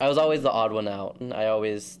I was always the odd one out. I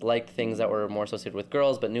always liked things that were more associated with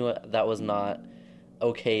girls, but knew that was not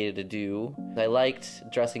okay to do. I liked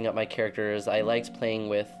dressing up my characters. I liked playing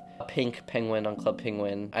with a pink penguin on Club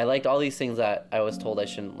Penguin. I liked all these things that I was told I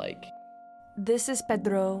shouldn't like. This is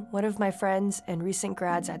Pedro, one of my friends and recent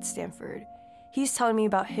grads at Stanford. He's telling me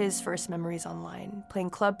about his first memories online, playing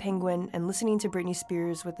Club Penguin and listening to Britney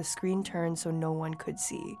Spears with the screen turned so no one could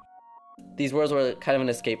see. These worlds were kind of an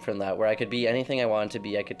escape from that, where I could be anything I wanted to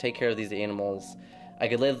be. I could take care of these animals. I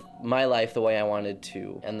could live my life the way I wanted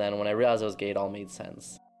to. And then when I realized I was gay, it all made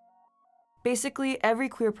sense. Basically, every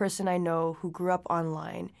queer person I know who grew up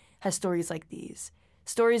online has stories like these.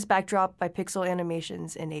 Stories backdropped by pixel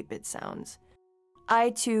animations and 8-bit sounds.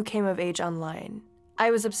 I, too, came of age online.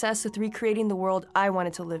 I was obsessed with recreating the world I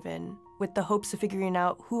wanted to live in, with the hopes of figuring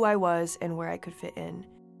out who I was and where I could fit in.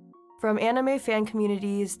 From anime fan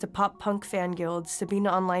communities to pop-punk fan guilds to being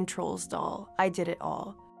an online trolls doll, I did it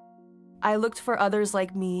all. I looked for others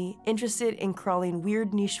like me, interested in crawling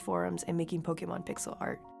weird niche forums and making Pokemon pixel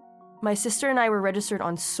art. My sister and I were registered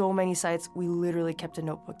on so many sites, we literally kept a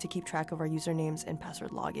notebook to keep track of our usernames and password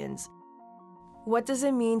logins. What does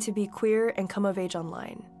it mean to be queer and come of age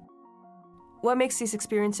online? What makes these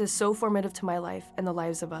experiences so formative to my life and the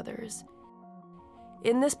lives of others?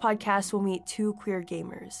 In this podcast, we'll meet two queer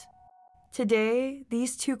gamers. Today,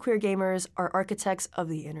 these two queer gamers are architects of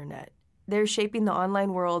the internet. They're shaping the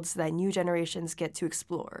online worlds that new generations get to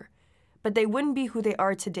explore. But they wouldn't be who they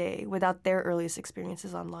are today without their earliest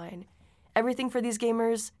experiences online. Everything for these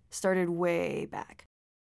gamers started way back.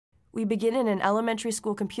 We begin in an elementary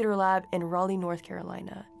school computer lab in Raleigh, North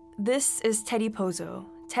Carolina. This is Teddy Pozo.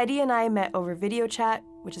 Teddy and I met over video chat,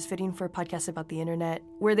 which is fitting for a podcast about the internet,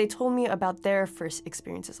 where they told me about their first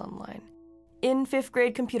experiences online. In 5th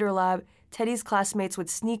grade computer lab, Teddy's classmates would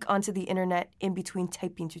sneak onto the internet in between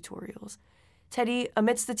typing tutorials. Teddy,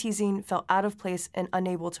 amidst the teasing, felt out of place and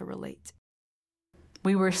unable to relate.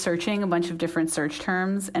 We were searching a bunch of different search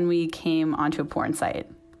terms, and we came onto a porn site.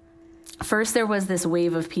 First, there was this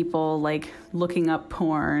wave of people like looking up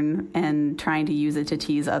porn and trying to use it to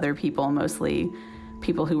tease other people, mostly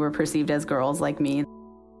people who were perceived as girls like me.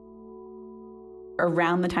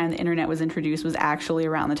 Around the time the internet was introduced was actually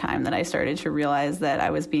around the time that I started to realize that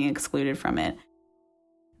I was being excluded from it.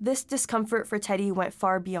 This discomfort for Teddy went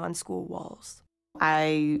far beyond school walls.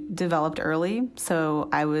 I developed early, so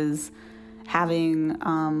I was having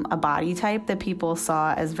a body type that people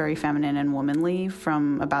saw as very feminine and womanly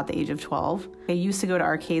from about the age of 12. I used to go to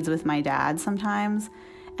arcades with my dad sometimes,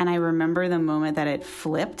 and I remember the moment that it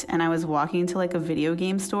flipped and I was walking to like a video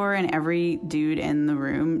game store and every dude in the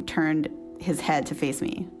room turned his head to face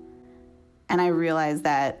me. And I realized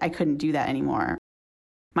that I couldn't do that anymore.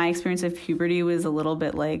 My experience of puberty was a little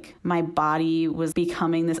bit like my body was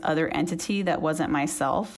becoming this other entity that wasn't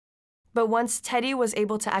myself. But once Teddy was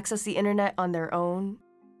able to access the internet on their own,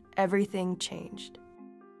 everything changed.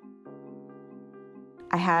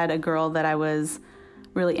 I had a girl that I was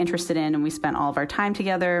really interested in, and we spent all of our time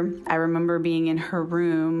together. I remember being in her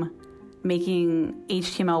room making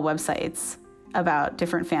HTML websites about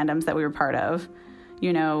different fandoms that we were part of.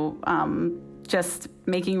 Just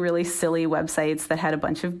making really silly websites that had a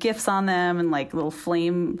bunch of GIFs on them and like little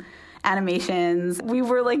flame animations. We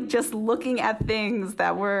were like just looking at things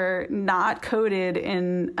that were not coded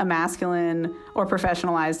in a masculine or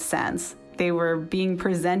professionalized sense. They were being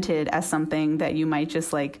presented as something that you might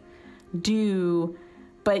just like do,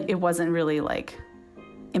 but it wasn't really like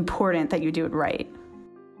important that you do it right.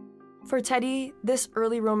 For Teddy, this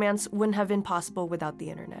early romance wouldn't have been possible without the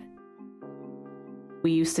internet.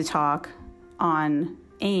 We used to talk on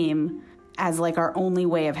AIM as like our only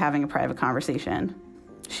way of having a private conversation.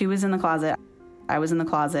 She was in the closet, I was in the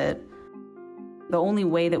closet. The only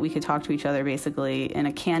way that we could talk to each other basically in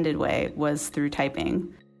a candid way was through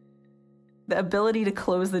typing. The ability to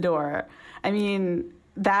close the door,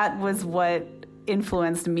 that was what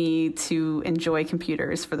influenced me to enjoy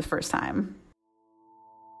computers for the first time.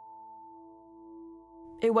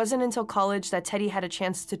 It wasn't until college that Teddy had a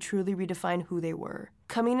chance to truly redefine who they were.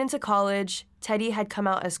 Coming into college, Teddy had come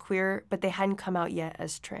out as queer, but they hadn't come out yet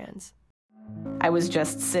as trans. I was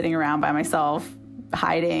just sitting around by myself,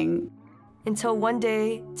 hiding. Until one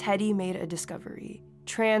day, Teddy made a discovery: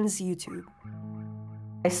 trans YouTube.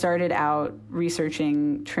 I started out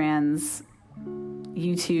researching trans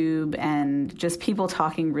YouTube and just people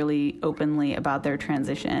talking really openly about their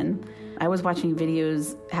transition. I was watching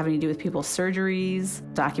videos having to do with people's surgeries,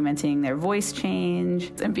 documenting their voice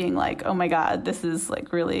change, and being like, oh my God, this is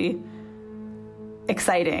like really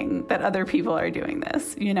exciting that other people are doing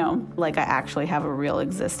this, Like I actually have a real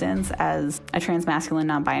existence as a transmasculine,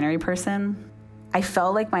 non-binary person. I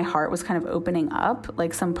felt like my heart was kind of opening up,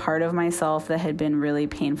 like some part of myself that had been really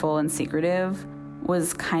painful and secretive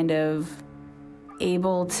was kind of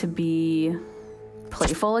able to be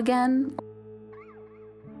playful again.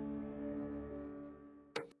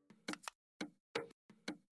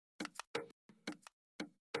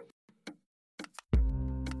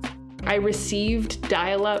 I received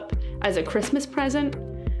dial-up as a Christmas present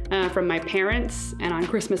from my parents, and on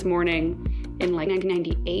Christmas morning in like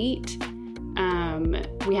 1998,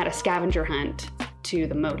 we had a scavenger hunt to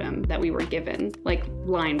the modem that we were given, like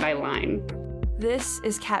line by line. This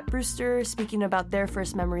is Kat Brewster speaking about their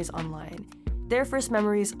first memories online. Their first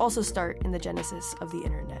memories also start in the genesis of the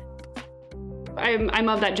internet. I'm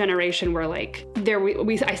of that generation where like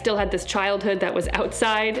I still had this childhood that was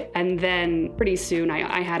outside, and then pretty soon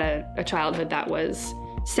I had a childhood that was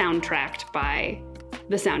soundtracked by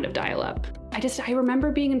the sound of dial-up. I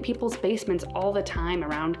remember being in people's basements all the time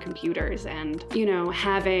around computers and,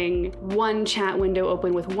 having one chat window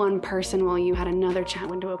open with one person while you had another chat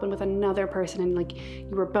window open with another person, and like you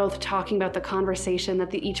were both talking about the conversation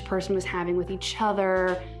that each person was having with each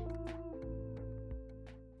other.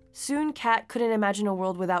 Soon, Kat couldn't imagine a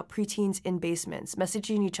world without preteens in basements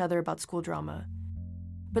messaging each other about school drama.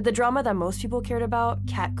 But the drama that most people cared about,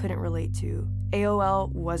 Kat couldn't relate to.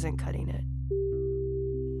 AOL wasn't cutting it.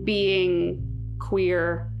 Being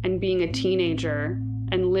queer and being a teenager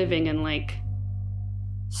and living in like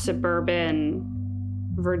suburban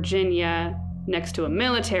Virginia next to a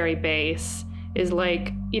military base is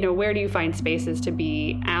like, where do you find spaces to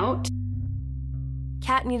be out?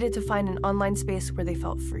 Kat needed to find an online space where they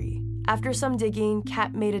felt free. After some digging,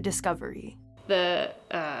 Kat made a discovery. The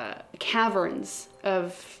caverns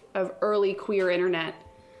of early queer internet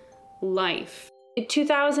life. In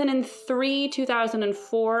 2003,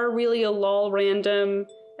 2004, really a lol random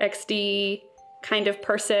XD kind of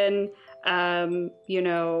person, going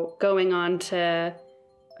on to,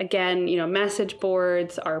 again, message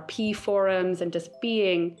boards, RP forums, and just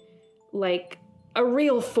being like a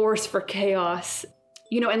real force for chaos,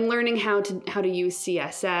 and learning how to use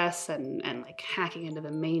CSS and like hacking into the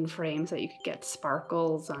mainframe so that you could get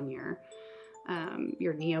sparkles on your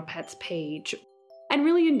Neopets page. And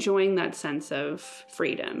really enjoying that sense of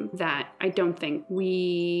freedom that I don't think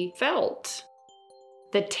we felt.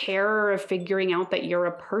 The terror of figuring out that you're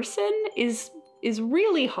a person is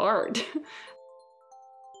really hard.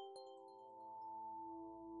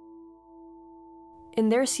 In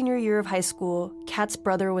their senior year of high school, Kat's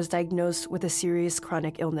brother was diagnosed with a serious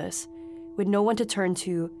chronic illness. With no one to turn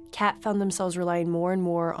to, Kat found themselves relying more and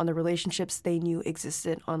more on the relationships they knew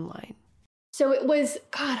existed online. So it was,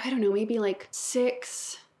 maybe like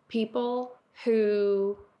 6 people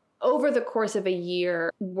who, over the course of a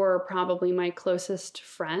year, were probably my closest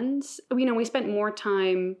friends. We spent more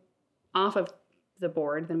time off of the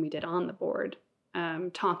board than we did on the board,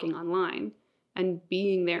 talking online and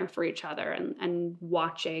being there for each other and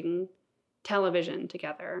watching television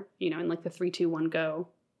together, in like the 3, 2, 1, go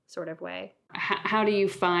sort of way. How do you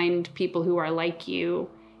find people who are like you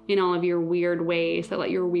in all of your weird ways that let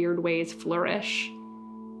your weird ways flourish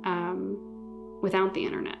without the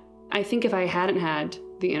internet? I think if I hadn't had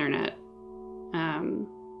the internet, I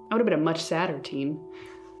would have been a much sadder teen.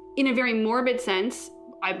 In a very morbid sense,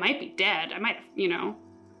 I might be dead. I might have,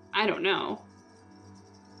 I don't know.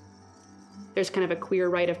 There's kind of a queer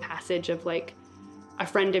rite of passage of like a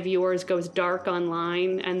friend of yours goes dark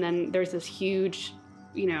online, and then there's this huge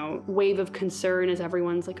wave of concern as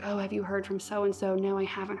everyone's like, oh, have you heard from so-and-so? No, I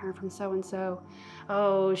haven't heard from so-and-so.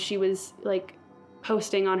 Oh, she was like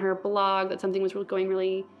posting on her blog that something was going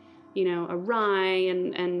really, awry.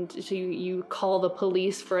 And so you call the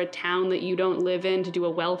police for a town that you don't live in to do a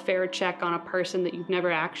welfare check on a person that you've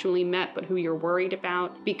never actually met, but who you're worried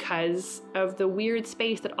about because of the weird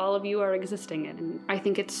space that all of you are existing in. And I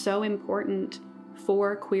think it's so important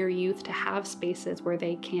for queer youth to have spaces where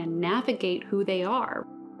they can navigate who they are.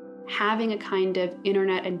 Having a kind of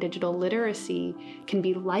internet and digital literacy can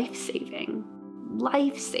be life-saving.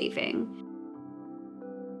 Life-saving.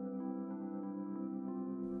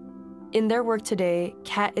 In their work today,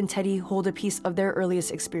 Kat and Teddy hold a piece of their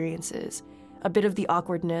earliest experiences, a bit of the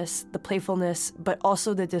awkwardness, the playfulness, but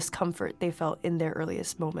also the discomfort they felt in their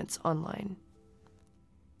earliest moments online.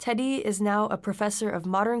 Teddy is now a professor of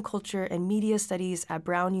modern culture and media studies at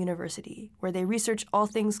Brown University, where they research all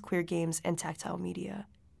things queer games and tactile media.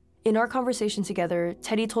 In our conversation together,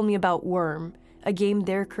 Teddy told me about Worm, a game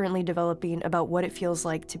they're currently developing about what it feels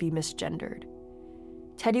like to be misgendered.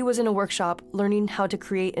 Teddy was in a workshop learning how to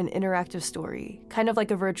create an interactive story, kind of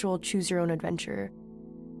like a virtual choose-your-own-adventure.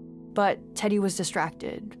 But Teddy was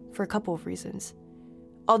distracted for a couple of reasons.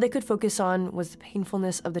 All they could focus on was the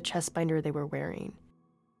painfulness of the chest binder they were wearing.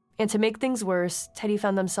 And to make things worse, Teddy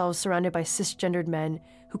found themselves surrounded by cisgendered men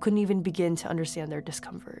who couldn't even begin to understand their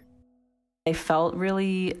discomfort. I felt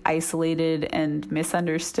really isolated and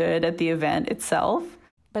misunderstood at the event itself.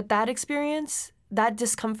 But that experience, that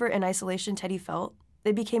discomfort and isolation Teddy felt,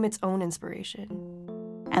 they became its own inspiration.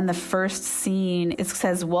 And the first scene, it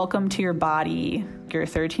says, "Welcome to your body. You're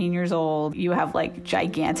 13 years old. You have like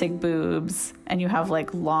gigantic boobs and you have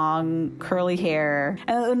like long curly hair."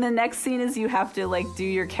 And then the next scene is you have to like do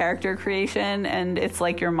your character creation, and it's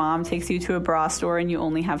like your mom takes you to a bra store and you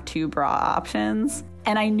only have 2 bra options.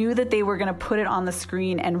 And I knew that they were going to put it on the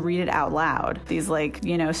screen and read it out loud. These like,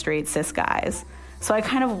 straight cis guys. So I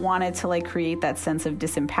kind of wanted to like create that sense of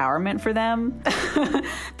disempowerment for them,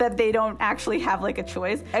 that they don't actually have like a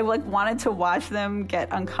choice. I like wanted to watch them get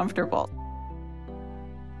uncomfortable.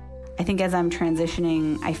 I think as I'm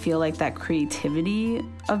transitioning, I feel like that creativity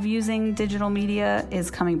of using digital media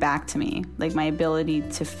is coming back to me. Like my ability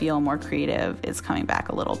to feel more creative is coming back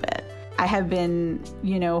a little bit. I have been,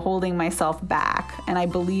 holding myself back, and I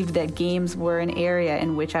believed that games were an area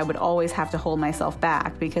in which I would always have to hold myself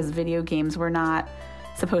back because video games were not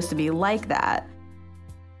supposed to be like that.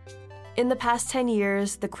 In the past 10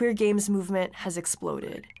 years, the queer games movement has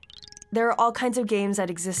exploded. There are all kinds of games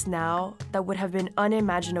that exist now that would have been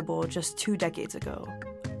unimaginable just 2 decades ago.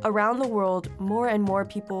 Around the world, more and more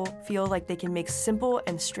people feel like they can make simple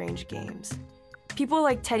and strange games. People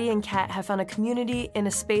like Teddy and Kat have found a community in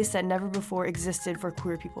a space that never before existed for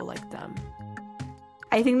queer people like them.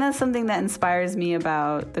 I think that's something that inspires me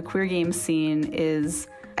about the queer game scene is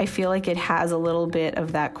I feel like it has a little bit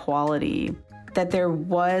of that quality, that there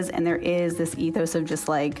was and there is this ethos of just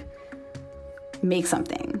like, make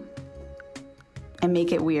something and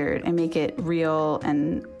make it weird and make it real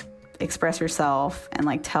and express yourself and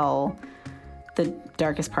like tell the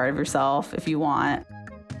darkest part of yourself if you want.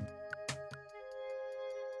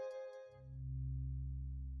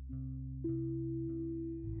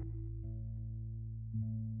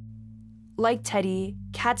 Like Teddy,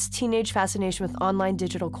 Kat's teenage fascination with online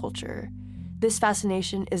digital culture. This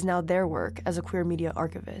fascination is now their work as a queer media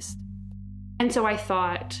archivist. And so I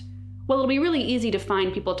thought, well, it'll be really easy to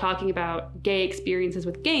find people talking about gay experiences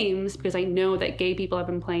with games because I know that gay people have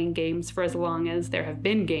been playing games for as long as there have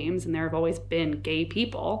been games, and there have always been gay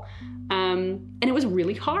people. And it was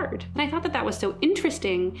really hard. And I thought that was so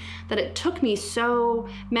interesting that it took me so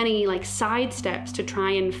many like side steps to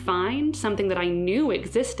try and find something that I knew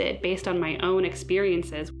existed based on my own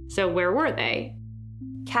experiences. So where were they?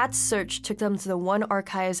 Kat's search took them to the One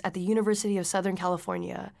Archives at the University of Southern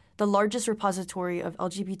California, the largest repository of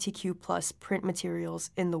LGBTQ+ print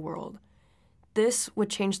materials in the world. This would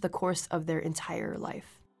change the course of their entire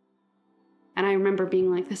life. And I remember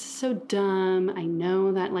being like, this is so dumb. I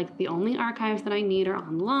know that like the only archives that I need are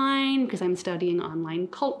online because I'm studying online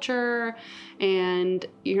culture, and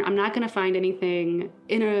I'm not going to find anything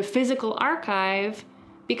in a physical archive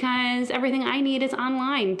because everything I need is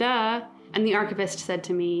online, duh. And the archivist said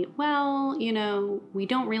to me, well, we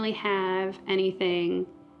don't really have anything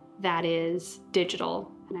that is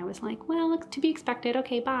digital. And I was like, well, to be expected.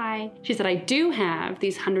 Okay, bye. She said, I do have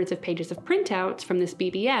these hundreds of pages of printouts from this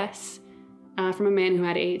BBS from a man who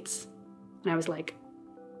had AIDS. And I was like,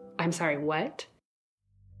 I'm sorry, what?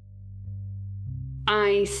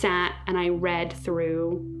 I sat and I read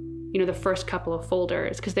through, the first couple of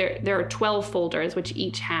folders, because there are 12 folders, which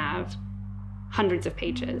each have hundreds of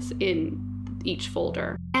pages in each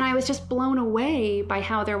folder. And I was just blown away by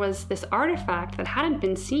how there was this artifact that hadn't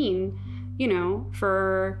been seen,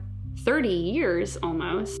 for 30 years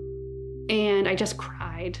almost. And I just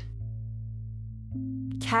cried.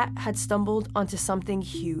 Kat had stumbled onto something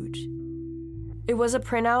huge. It was a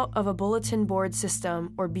printout of a bulletin board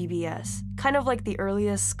system, or BBS, kind of like the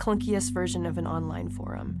earliest, clunkiest version of an online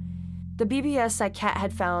forum. The BBS that Kat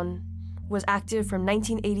had found was active from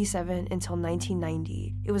 1987 until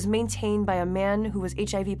 1990. It was maintained by a man who was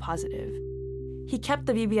HIV positive. He kept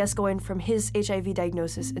the BBS going from his HIV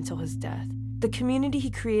diagnosis until his death. The community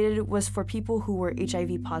he created was for people who were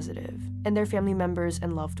HIV positive and their family members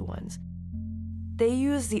and loved ones. They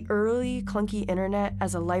used the early, clunky internet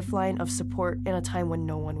as a lifeline of support in a time when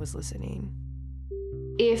no one was listening.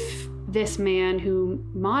 If this man who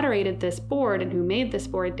moderated this board and who made this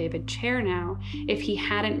board, David Chernow, if he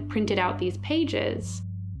hadn't printed out these pages,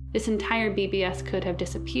 this entire BBS could have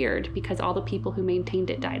disappeared because all the people who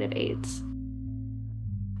maintained it died of AIDS.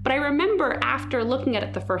 But I remember after looking at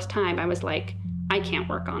it the first time, I was like, I can't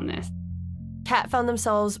work on this. Kat found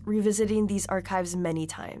themselves revisiting these archives many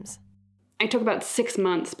times. I took about 6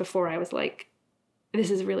 months before I was like,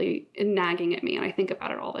 this is really nagging at me, and I think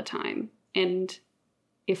about it all the time. And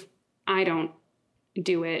if I don't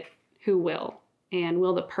do it, who will? And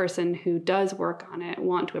will the person who does work on it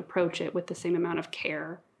want to approach it with the same amount of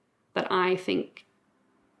care that I think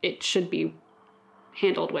it should be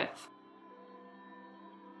handled with?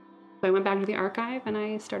 So I went back to the archive and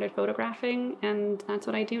I started photographing, and that's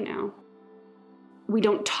what I do now. We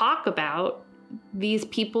don't talk about these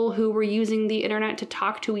people who were using the internet to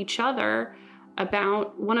talk to each other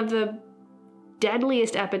about one of the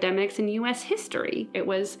deadliest epidemics in US history. It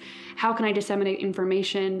was, how can I disseminate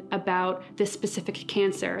information about this specific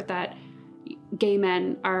cancer that gay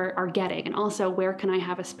men are getting? And also, where can I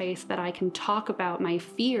have a space that I can talk about my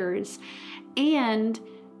fears and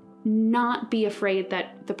not be afraid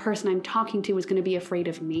that the person I'm talking to is going to be afraid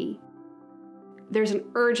of me? There's an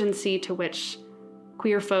urgency to which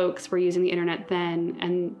queer folks were using the internet then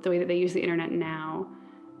and the way that they use the internet now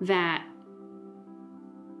that,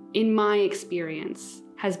 in my experience,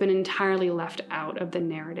 has been entirely left out of the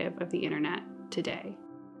narrative of the internet today.